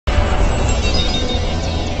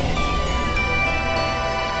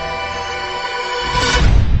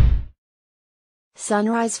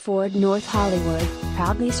Sunrise Ford North Hollywood,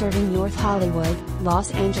 proudly serving North Hollywood, Los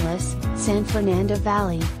Angeles, San Fernando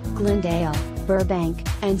Valley, Glendale, Burbank,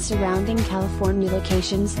 and surrounding California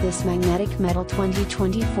locations. This magnetic metal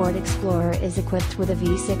 2020 Ford Explorer is equipped with a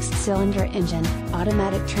V6-cylinder engine,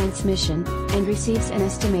 automatic transmission, and receives an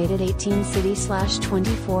estimated 18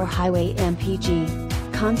 city/24 highway mpg.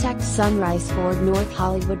 Contact Sunrise Ford North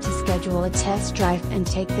Hollywood to schedule a test drive and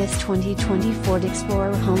take this 2020 Ford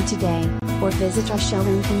Explorer home today, or visit our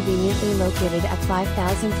showroom conveniently located at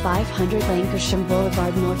 5500 Lankershim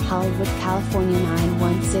Blvd, North Hollywood, California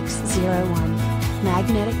 91601.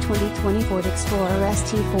 Magnetic 2020 Ford Explorer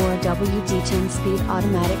ST4WD 10-speed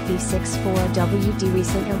automatic V6 4WD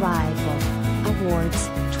recent arrival. Awards,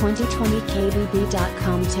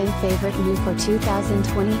 2020KBB.com 10 favorite new for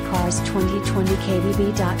 2020 cars,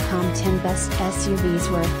 2020KBB.com 10 best SUVs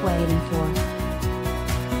worth waiting for.